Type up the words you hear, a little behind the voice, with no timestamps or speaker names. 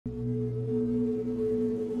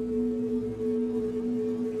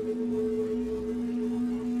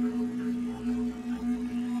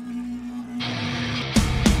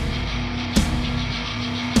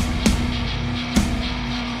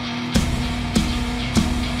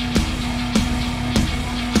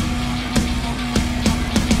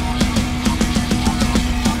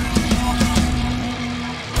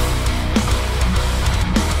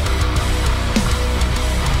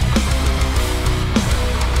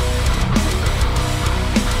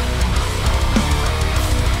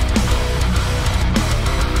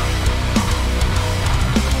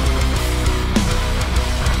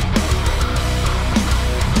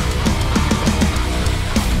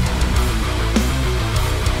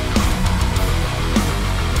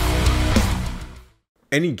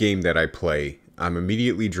Any game that I play, I'm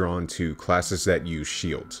immediately drawn to classes that use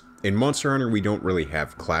shields. In Monster Hunter, we don't really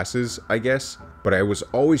have classes, I guess, but I was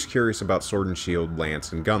always curious about Sword and Shield,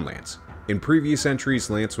 Lance, and Gun Lance. In previous entries,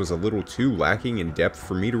 Lance was a little too lacking in depth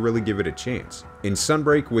for me to really give it a chance. In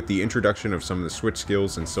Sunbreak, with the introduction of some of the switch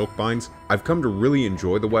skills and silk binds, I've come to really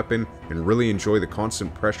enjoy the weapon and really enjoy the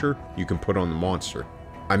constant pressure you can put on the monster.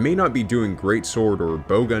 I may not be doing great sword or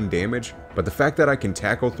bowgun damage, but the fact that I can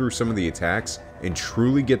tackle through some of the attacks and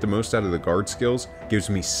truly get the most out of the guard skills gives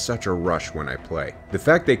me such a rush when I play. The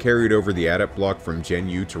fact they carried over the adept block from Gen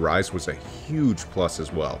U to Rise was a huge plus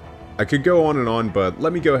as well. I could go on, but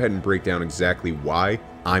let me go ahead and break down exactly why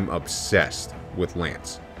I'm obsessed with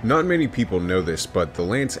Lance. Not many people know this, but the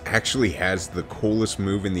Lance actually has the coolest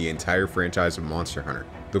move in the entire franchise of Monster Hunter.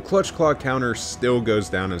 The Clutch Claw counter still goes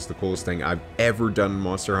down as the coolest thing I've ever done in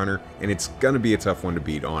Monster Hunter, and it's gonna be a tough one to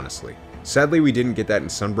beat, honestly. Sadly, we didn't get that in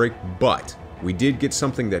Sunbreak, but we did get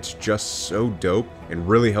something that's just so dope and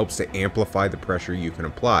really helps to amplify the pressure you can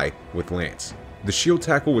apply with Lance. The shield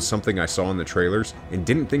tackle was something I saw in the trailers and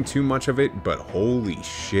didn't think too much of it, but holy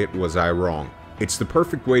shit was I wrong. It's the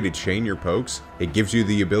perfect way to chain your pokes. It gives you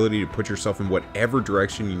the ability to put yourself in whatever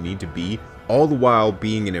direction you need to be, all the while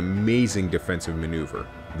being an amazing defensive maneuver.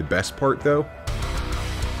 The best part though?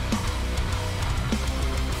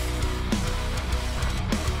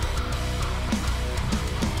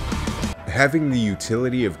 Having the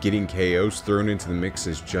utility of getting KOs thrown into the mix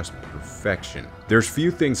is just perfection. There's few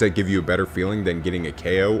things that give you a better feeling than getting a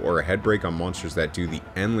KO or a head break on monsters that do the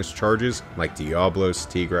endless charges like Diablos,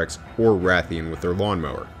 Tigrex, or Rathian with their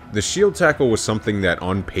lawnmower. The shield tackle was something that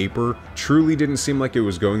on paper truly didn't seem like it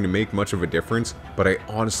was going to make much of a difference, but I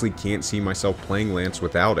honestly can't see myself playing Lance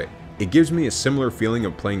without it. It gives me a similar feeling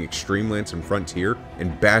of playing Extreme Lance and Frontier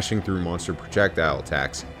and bashing through monster projectile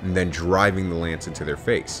attacks and then driving the Lance into their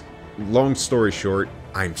face. Long story short,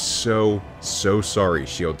 I'm so sorry,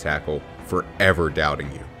 Shield Tackle, for ever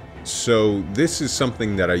doubting you. So this is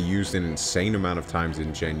something that I used an insane amount of times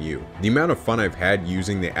in Gen U. The amount of fun I've had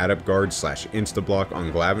using the Adept Guard / Instablock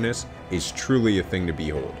on Glavenus is truly a thing to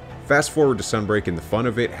behold. Fast forward to Sunbreak and the fun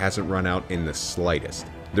of it hasn't run out in the slightest.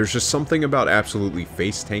 There's just something about absolutely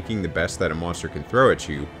face tanking the best that a monster can throw at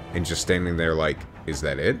you and just standing there like, is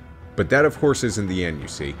that it? But that of course isn't the end, you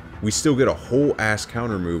see. We still get a whole ass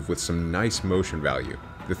counter move with some nice motion value.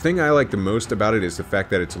 The thing I like the most about it is the fact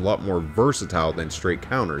that it's a lot more versatile than straight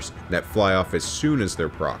counters that fly off as soon as they're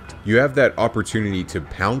procced. You have that opportunity to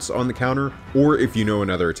pounce on the counter, or if you know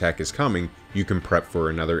another attack is coming, you can prep for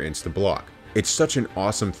another insta block. It's such an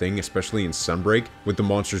awesome thing, especially in Sunbreak, with the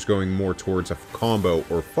monsters going more towards a combo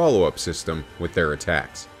or follow-up system with their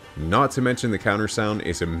attacks. Not to mention the counter sound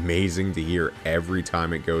is amazing to hear every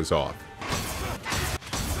time it goes off.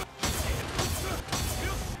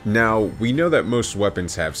 Now, we know that most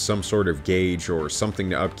weapons have some sort of gauge or something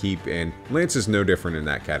to upkeep, and Lance is no different in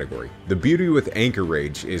that category. The beauty with Anchor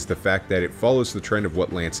Rage is the fact that it follows the trend of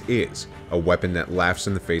what Lance is, a weapon that laughs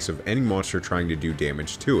in the face of any monster trying to do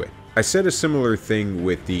damage to it. I said a similar thing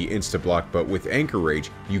with the Instablock, but with Anchor Rage,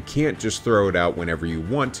 you can't just throw it out whenever you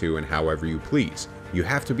want to and however you please. You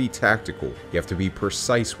have to be tactical, you have to be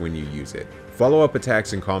precise when you use it. Follow-up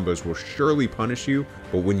attacks and combos will surely punish you,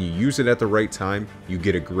 but when you use it at the right time, you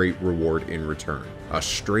get a great reward in return. A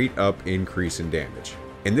straight up increase in damage.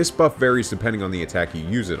 And this buff varies depending on the attack you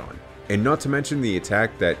use it on. And not to mention the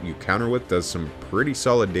attack that you counter with does some pretty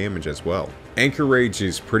solid damage as well. Anchor Rage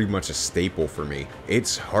is pretty much a staple for me.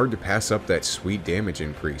 It's hard to pass up that sweet damage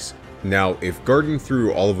increase. Now, if guarding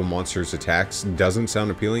through all of a monster's attacks doesn't sound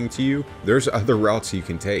appealing to you, there's other routes you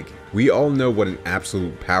can take. We all know what an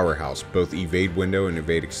absolute powerhouse both Evade Window and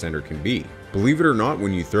Evade Extender can be. Believe it or not,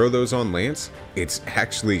 when you throw those on Lance, it's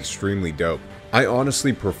actually extremely dope. I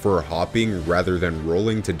honestly prefer hopping rather than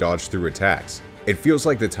rolling to dodge through attacks. It feels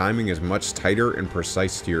like the timing is much tighter and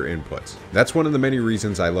precise to your inputs. That's one of the many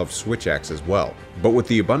reasons I love Switch Axe as well. But with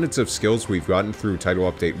the abundance of skills we've gotten through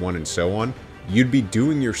Title Update 1 and so on, you'd be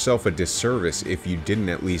doing yourself a disservice if you didn't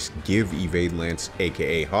at least give Evade Lance,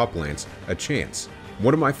 aka Hop Lance, a chance.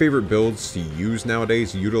 One of my favorite builds to use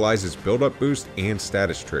nowadays utilizes build-up boost and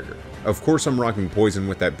status trigger. Of course I'm rocking Poison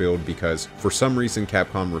with that build because for some reason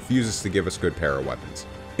Capcom refuses to give us good para weapons.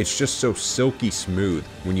 It's just so silky smooth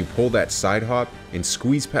when you pull that side hop and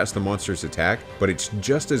squeeze past the monster's attack, but it's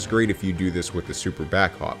just as great if you do this with the super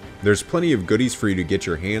back hop. There's plenty of goodies for you to get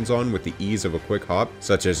your hands on with the ease of a quick hop,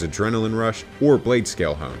 such as Adrenaline Rush or Blade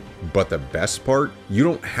Scale Hone. But the best part? You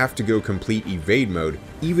don't have to go complete evade mode,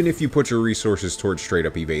 even if you put your resources towards straight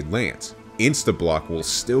up evade Lance. Instablock will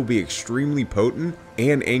still be extremely potent,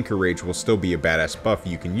 and Anchor Rage will still be a badass buff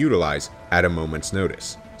you can utilize at a moment's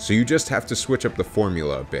notice. so you just have to switch up the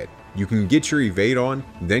formula a bit. You can get your evade on,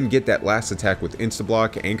 then get that last attack with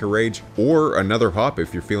Instablock, Anchor Rage, or another hop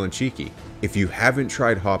if you're feeling cheeky. If you haven't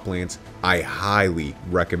tried Hop Lance, I highly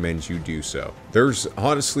recommend you do so. There's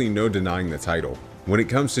honestly no denying the title. When it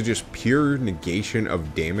comes to just pure negation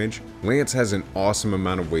of damage, Lance has an awesome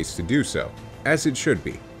amount of ways to do so, as it should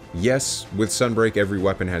be. Yes, with Sunbreak every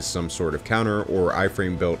weapon has some sort of counter or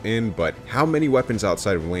iframe built in, but how many weapons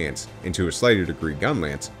outside of Lance, and to a slighter degree Gun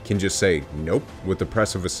Lance, can just say nope with the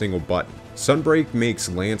press of a single button? Sunbreak makes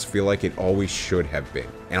Lance feel like it always should have been,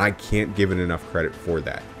 and I can't give it enough credit for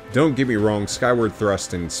that. Don't get me wrong, Skyward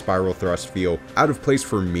Thrust and Spiral Thrust feel out of place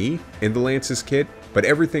for me in the Lance's kit, but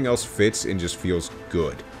everything else fits and just feels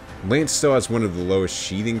good. Lance still has one of the lowest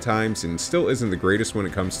sheathing times and still isn't the greatest when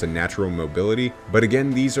it comes to natural mobility, but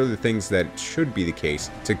again, these are the things that should be the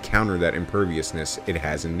case to counter that imperviousness it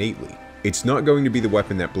has innately. It's not going to be the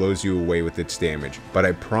weapon that blows you away with its damage, but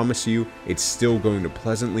I promise you, it's still going to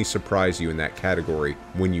pleasantly surprise you in that category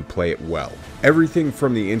when you play it well. Everything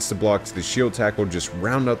from the Instablock to the Shield Tackle just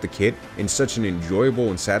round out the kit in such an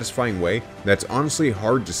enjoyable and satisfying way that's honestly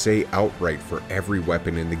hard to say outright for every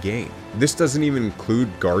weapon in the game. This doesn't even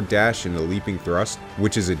include Guard Dash and the Leaping Thrust,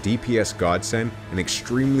 which is a DPS godsend and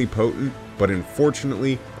extremely potent, but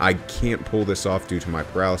unfortunately, I can't pull this off due to my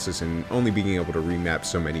paralysis and only being able to remap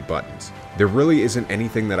so many buttons. There really isn't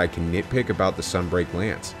anything that I can nitpick about the Sunbreak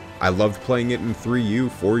Lance. I loved playing it in 3U,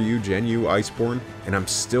 4U, Gen U, Iceborne, and I'm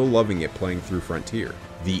still loving it playing through Frontier.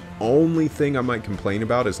 The only thing I might complain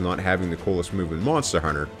about is not having the coolest move in Monster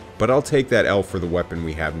Hunter, but I'll take that L for the weapon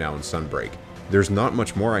we have now in Sunbreak. There's not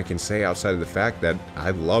much more I can say outside of the fact that I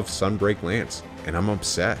love Sunbreak Lance, and I'm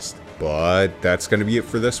obsessed. But that's going to be it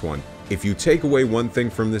for this one. If you take away one thing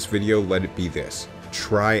from this video, let it be this.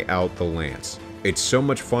 Try out the Lance. It's so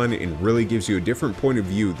much fun and really gives you a different point of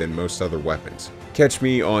view than most other weapons. Catch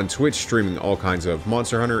me on Twitch streaming all kinds of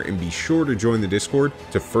Monster Hunter, and be sure to join the Discord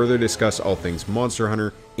to further discuss all things Monster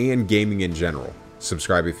Hunter and gaming in general.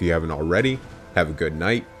 Subscribe if you haven't already. Have a good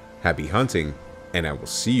night, happy hunting, and I will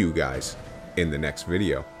see you guys in the next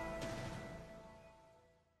video.